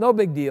well, no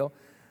big deal.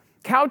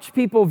 Couch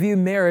people view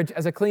marriage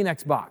as a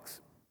Kleenex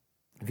box.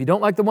 If you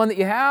don't like the one that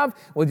you have,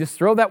 well, just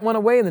throw that one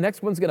away and the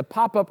next one's going to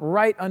pop up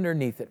right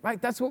underneath it,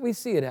 right? That's what we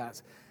see it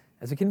as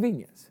a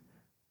convenience.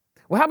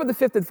 Well, how about the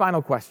 5th and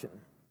final question?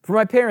 For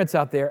my parents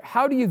out there,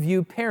 how do you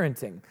view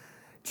parenting?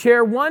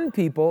 Chair 1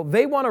 people,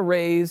 they want to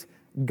raise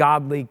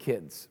godly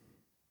kids.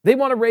 They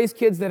want to raise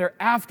kids that are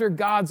after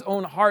God's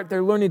own heart.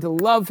 They're learning to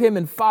love Him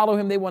and follow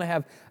Him. They want to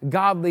have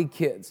godly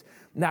kids.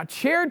 Now,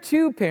 Chair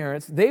 2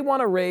 parents, they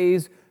want to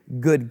raise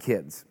good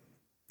kids.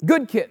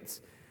 Good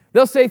kids.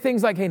 They'll say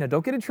things like, hey, now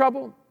don't get in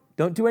trouble.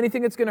 Don't do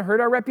anything that's going to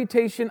hurt our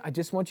reputation. I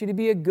just want you to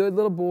be a good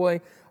little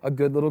boy, a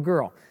good little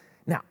girl.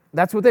 Now,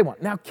 that's what they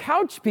want. Now,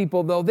 couch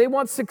people, though, they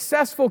want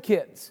successful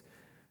kids.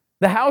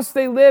 The house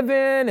they live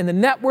in and the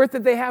net worth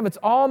that they have, it's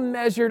all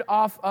measured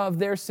off of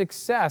their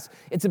success.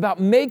 It's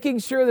about making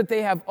sure that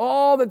they have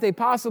all that they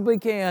possibly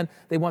can.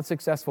 They want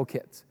successful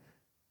kids.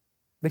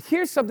 But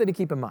here's something to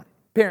keep in mind.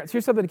 Parents,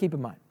 here's something to keep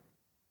in mind.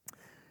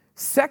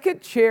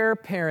 Second chair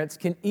parents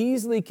can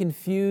easily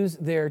confuse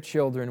their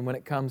children when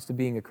it comes to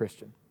being a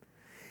Christian.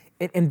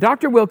 And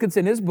Dr.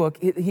 Wilkinson, in his book,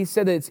 he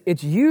said that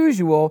it's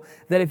usual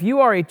that if you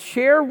are a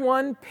Chair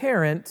 1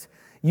 parent,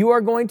 you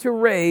are going to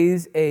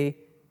raise a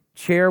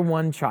Chair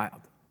 1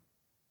 child.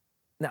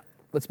 Now,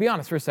 let's be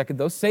honest for a second,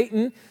 though.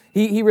 Satan,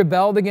 he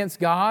rebelled against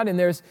God, and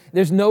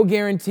there's no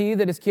guarantee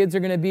that his kids are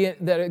going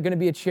to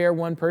be a Chair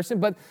 1 person.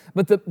 But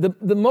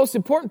the most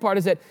important part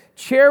is that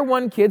Chair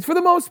 1 kids, for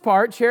the most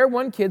part, Chair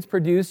 1 kids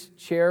produce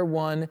Chair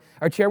 1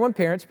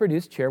 parents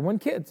produce Chair 1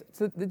 kids.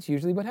 That's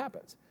usually what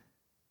happens.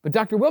 But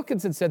Dr.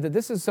 Wilkinson said that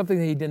this is something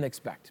that he didn't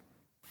expect.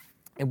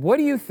 And what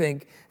do you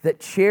think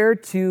that Chair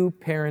 2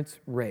 parents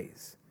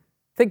raise?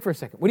 Think for a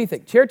second. What do you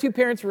think? Chair 2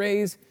 parents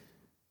raise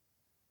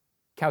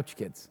couch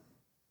kids.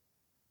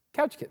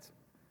 Couch kids.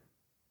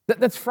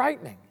 That's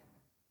frightening.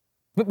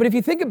 But if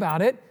you think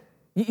about it,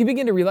 you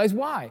begin to realize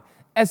why.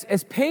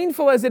 As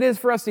painful as it is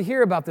for us to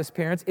hear about this,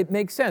 parents, it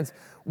makes sense.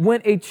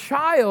 When a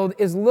child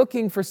is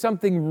looking for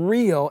something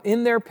real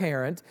in their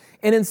parent,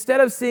 and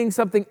instead of seeing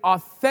something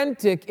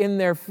authentic in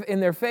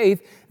their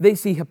faith, they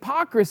see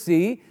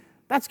hypocrisy,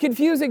 that's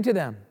confusing to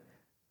them.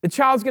 The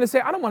child's going to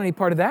say, I don't want any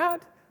part of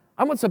that.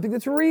 I want something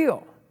that's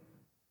real.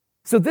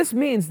 So this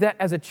means that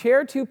as a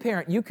Chair 2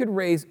 parent, you could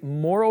raise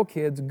moral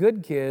kids,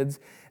 good kids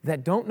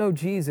that don't know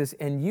Jesus,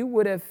 and you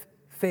would have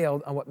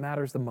failed on what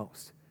matters the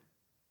most.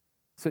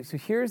 So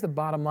here's the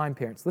bottom line,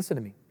 parents. Listen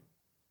to me.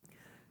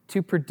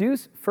 To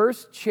produce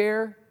first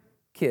chair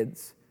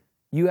kids,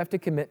 you have to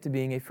commit to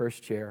being a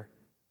first chair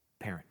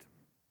parent.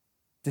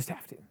 Just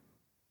have to.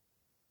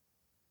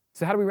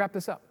 So how do we wrap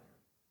this up?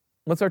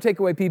 What's our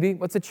takeaway, PB?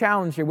 What's the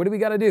challenge here? What do we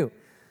got to do?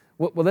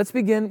 Well, let's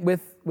begin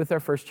with our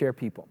first chair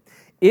people.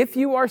 If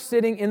you are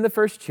sitting in the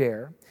first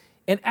chair,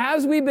 and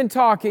as we've been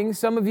talking,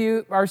 some of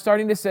you are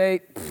starting to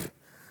say,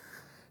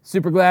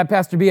 super glad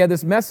Pastor B had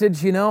this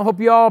message, hope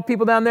you all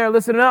people down there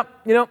listening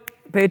up,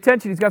 pay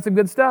attention, he's got some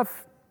good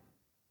stuff.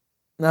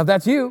 Now, if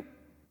that's you,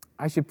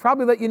 I should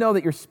probably let you know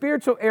that your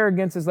spiritual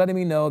arrogance is letting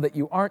me know that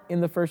you aren't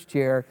in the first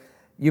chair,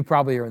 you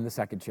probably are in the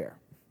second chair.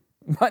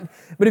 But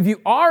if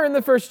you are in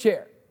the first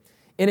chair,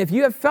 and if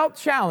you have felt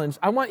challenged,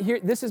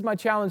 this is my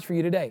challenge for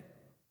you today.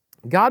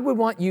 God would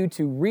want you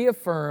to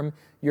reaffirm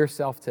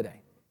yourself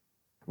today.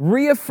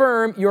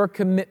 Reaffirm your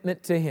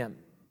commitment to Him.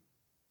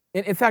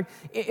 In fact,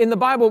 in the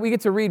Bible, we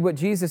get to read what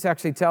Jesus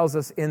actually tells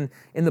us in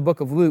the book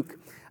of Luke.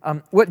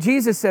 What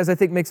Jesus says, I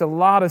think, makes a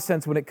lot of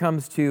sense when it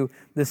comes to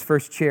this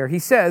first chair. He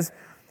says,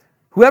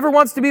 whoever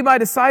wants to be my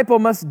disciple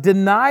must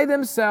deny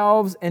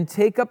themselves and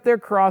take up their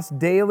cross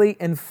daily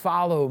and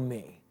follow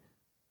me.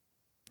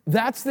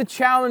 That's the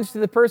challenge to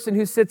the person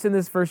who sits in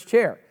this first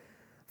chair.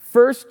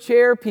 First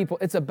chair people,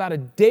 it's about a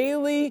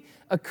daily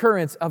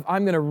occurrence of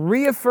I'm going to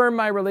reaffirm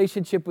my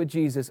relationship with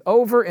Jesus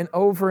over and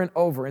over and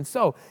over. And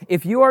so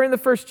if you are in the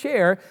first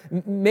chair,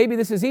 maybe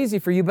this is easy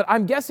for you, but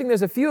I'm guessing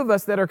there's a few of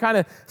us that are kind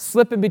of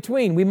slipping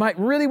between. We might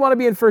really want to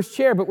be in first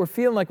chair, but we're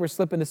feeling like we're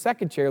slipping to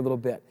second chair a little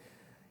bit.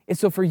 And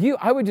so for you,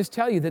 I would just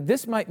tell you that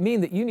this might mean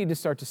that you need to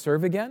start to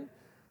serve again.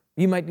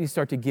 You might need to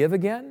start to give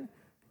again.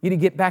 You need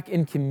to get back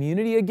in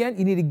community again.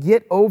 You need to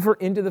get over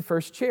into the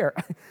first chair.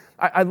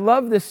 I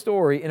love this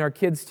story in our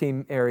kids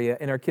team area,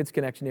 in our kids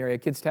connection area,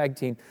 kids tag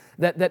team,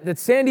 that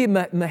Sandy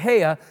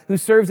Mejia, who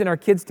serves in our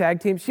kids tag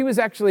team, she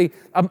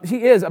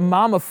is a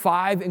mom of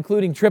 5,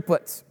 including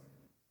triplets.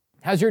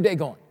 How's your day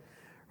going?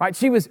 Right?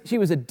 She was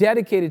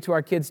dedicated to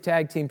our kids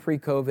tag team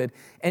pre-COVID,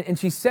 and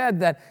she said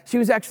that she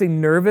was actually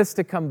nervous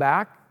to come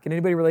back. Can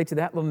anybody relate to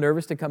that? A little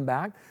nervous to come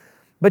back?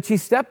 But she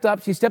stepped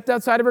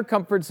outside of her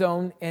comfort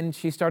zone, and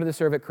she started to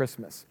serve at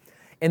Christmas.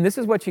 And this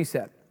is what she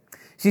said.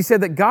 She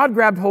said that God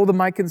grabbed hold of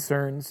my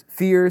concerns,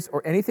 fears,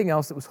 or anything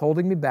else that was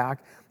holding me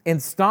back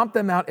and stomped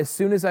them out as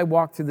soon as I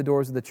walked through the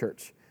doors of the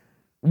church.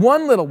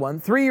 One little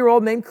one,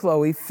 3-year-old named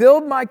Chloe,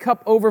 filled my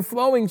cup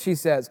overflowing, she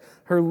says.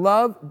 Her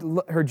love,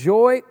 her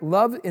joy,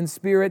 love in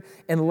spirit,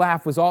 and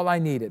laugh was all I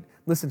needed.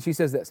 Listen, she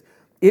says this.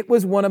 It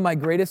was one of my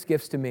greatest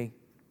gifts to me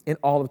in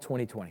all of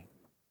 2020.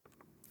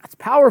 That's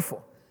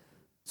powerful.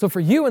 So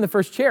for you in the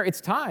first chair, it's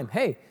time.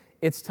 Hey,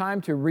 it's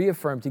time to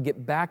reaffirm, to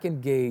get back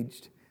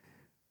engaged.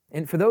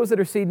 And for those that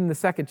are seated in the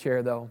second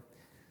chair, though,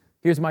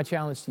 here's my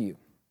challenge to you.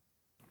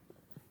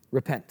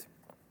 Repent.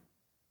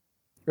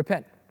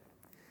 Repent.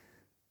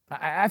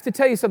 I have to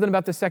tell you something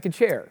about the second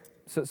chair,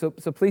 so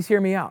please hear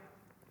me out.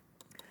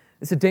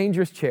 It's a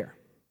dangerous chair.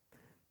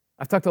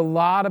 I've talked a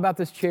lot about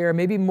this chair,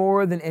 maybe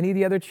more than any of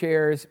the other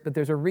chairs, but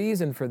there's a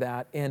reason for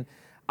that, and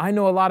I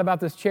know a lot about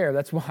this chair.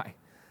 That's why.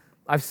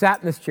 I've sat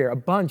in this chair a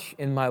bunch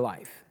in my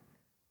life.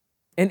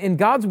 And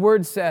God's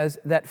word says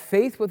that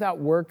faith without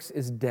works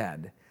is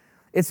dead.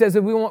 It says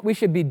that we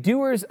should be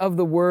doers of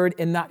the word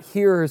and not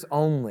hearers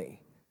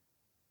only.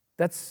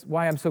 That's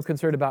why I'm so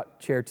concerned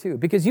about chair 2.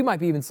 Because you might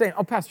be even saying,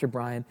 oh, Pastor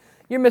Brian,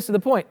 you're missing the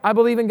point. I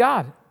believe in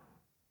God.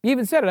 You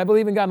even said it, I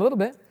believe in God a little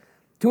bit.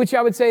 To which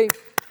I would say,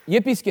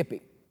 yippee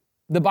skippy.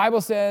 The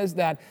Bible says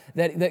that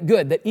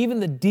even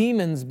the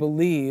demons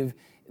believe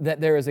that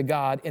there is a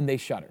God and they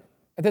shudder.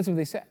 That's what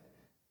they said.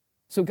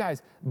 So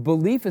guys,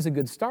 belief is a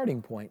good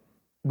starting point,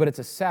 but it's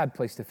a sad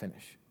place to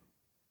finish.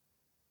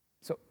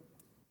 So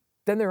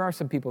then there are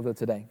some people though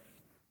today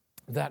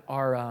that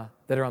are on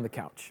the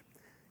couch.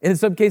 And in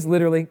some cases,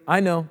 literally,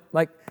 I know,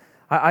 like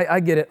I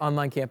get it,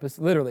 online campus,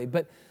 literally.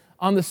 But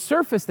on the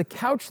surface, the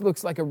couch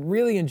looks like a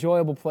really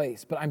enjoyable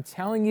place. But I'm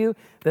telling you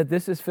that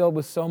this is filled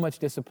with so much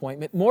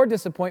disappointment, more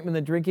disappointment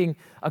than drinking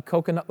a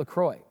coconut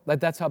LaCroix. Like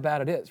that's how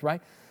bad it is,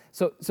 right?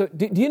 So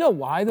do you know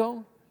why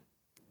though?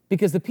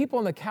 Because the people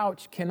on the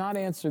couch cannot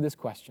answer this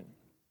question.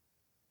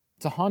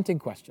 It's a haunting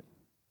question.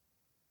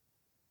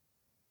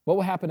 What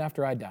will happen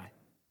after I die?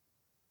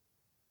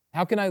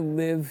 How can I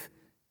live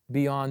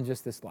beyond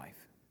just this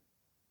life?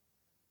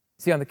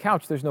 See, on the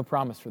couch, there's no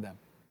promise for them.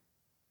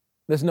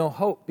 There's no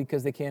hope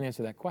because they can't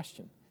answer that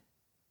question.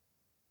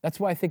 That's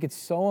why I think it's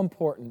so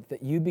important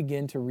that you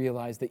begin to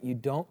realize that you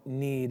don't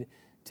need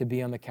to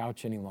be on the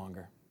couch any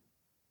longer.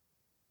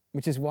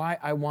 Which is why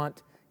I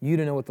want you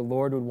to know what the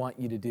Lord would want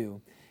you to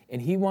do.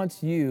 And He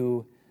wants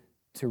you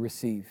to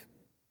receive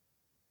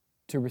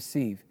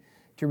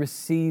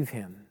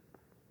Him.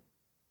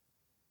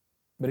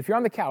 But if you're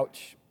on the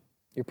couch,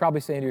 you're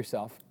probably saying to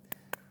yourself,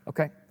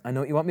 okay, I know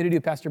what you want me to do,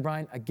 Pastor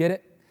Brian. I get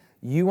it.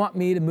 You want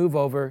me to move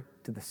over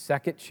to the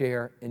second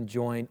chair and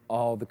join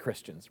all the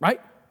Christians, right?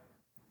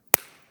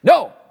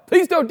 No,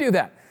 please don't do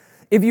that.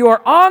 If you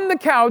are on the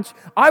couch,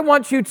 I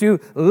want you to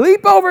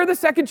leap over the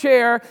second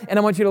chair, and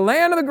I want you to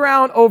land on the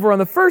ground over on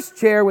the first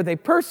chair with a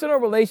personal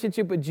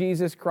relationship with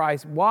Jesus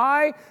Christ.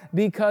 Why?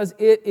 Because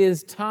it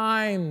is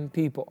time,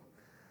 people.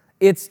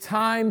 It's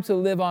time to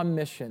live on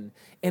mission.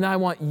 And I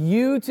want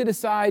you to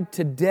decide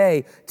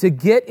today to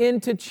get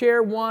into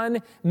chair 1,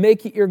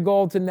 make it your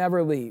goal to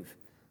never leave.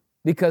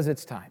 Because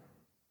it's time.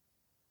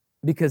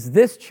 Because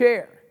this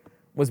chair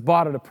was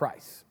bought at a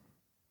price.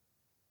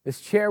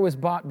 This chair was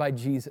bought by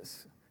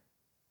Jesus.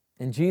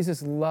 And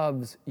Jesus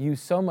loves you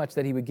so much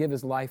that he would give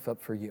his life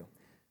up for you.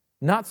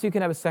 Not so you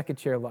can have a second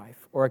chair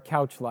life or a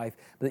couch life,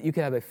 but that you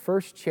can have a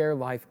first chair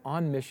life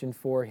on mission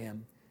for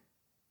him.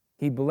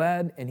 He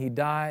bled and he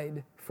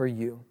died for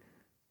you.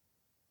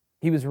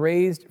 He was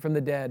raised from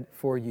the dead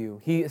for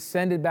you. He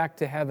ascended back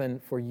to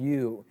heaven for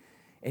you.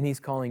 And he's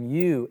calling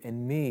you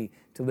and me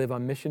to live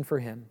on mission for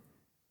him,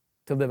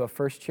 to live a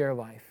first chair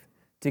life,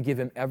 to give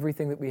him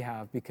everything that we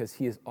have because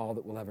he is all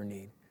that we'll ever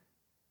need.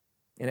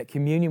 And at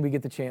communion, we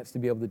get the chance to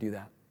be able to do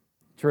that,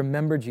 to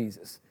remember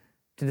Jesus,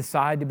 to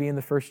decide to be in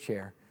the first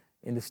chair,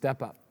 and to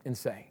step up and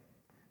say,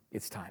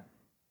 it's time.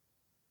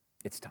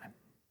 It's time.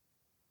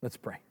 Let's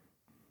pray.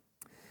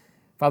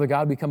 Father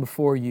God, we come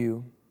before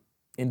you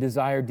and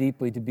desire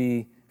deeply to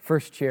be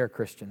first chair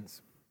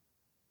Christians,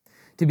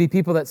 to be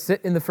people that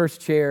sit in the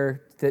first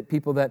chair, that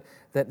people that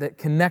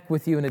connect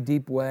with you in a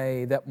deep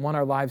way, that want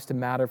our lives to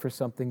matter for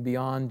something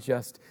beyond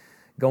just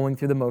going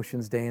through the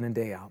motions day in and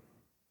day out.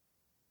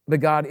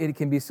 But God, it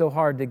can be so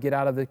hard to get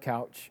out of the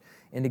couch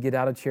and to get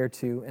out of chair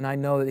two, and I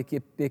know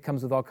that it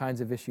comes with all kinds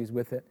of issues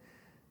with it.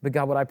 But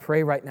God, what I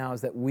pray right now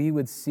is that we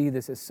would see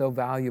this as so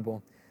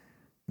valuable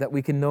that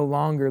we can no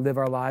longer live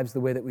our lives the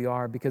way that we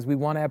are because we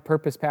want to have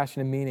purpose,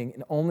 passion, and meaning,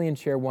 and only in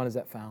chair one is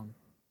that found.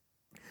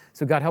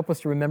 So God, help us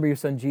to remember your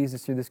son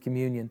Jesus through this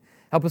communion.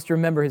 Help us to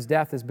remember his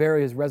death, his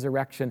burial, his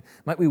resurrection.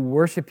 Might we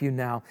worship you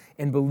now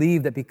and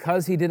believe that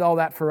because he did all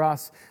that for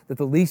us, that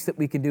the least that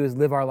we can do is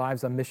live our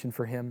lives on mission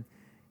for him,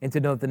 and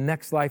to know that the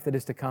next life that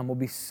is to come will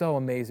be so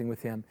amazing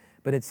with him.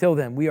 But until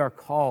then, we are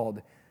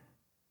called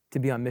to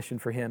be on mission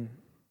for him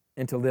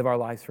and to live our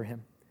lives for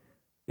him.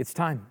 It's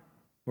time.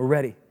 We're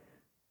ready.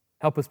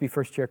 Help us be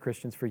first chair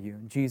Christians for you.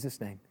 In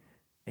Jesus' name,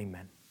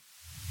 amen.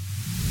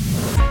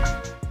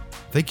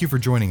 Thank you for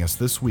joining us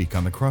this week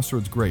on the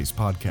Crossroads Grace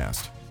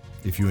podcast.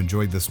 If you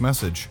enjoyed this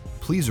message,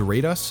 please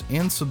rate us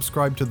and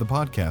subscribe to the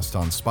podcast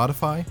on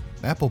Spotify,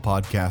 Apple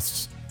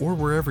Podcasts, or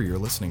wherever you're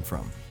listening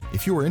from.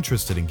 If you are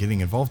interested in getting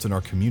involved in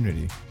our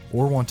community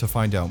or want to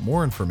find out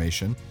more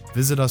information,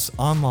 visit us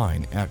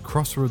online at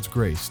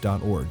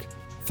crossroadsgrace.org.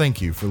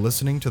 Thank you for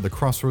listening to the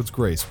Crossroads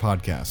Grace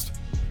podcast.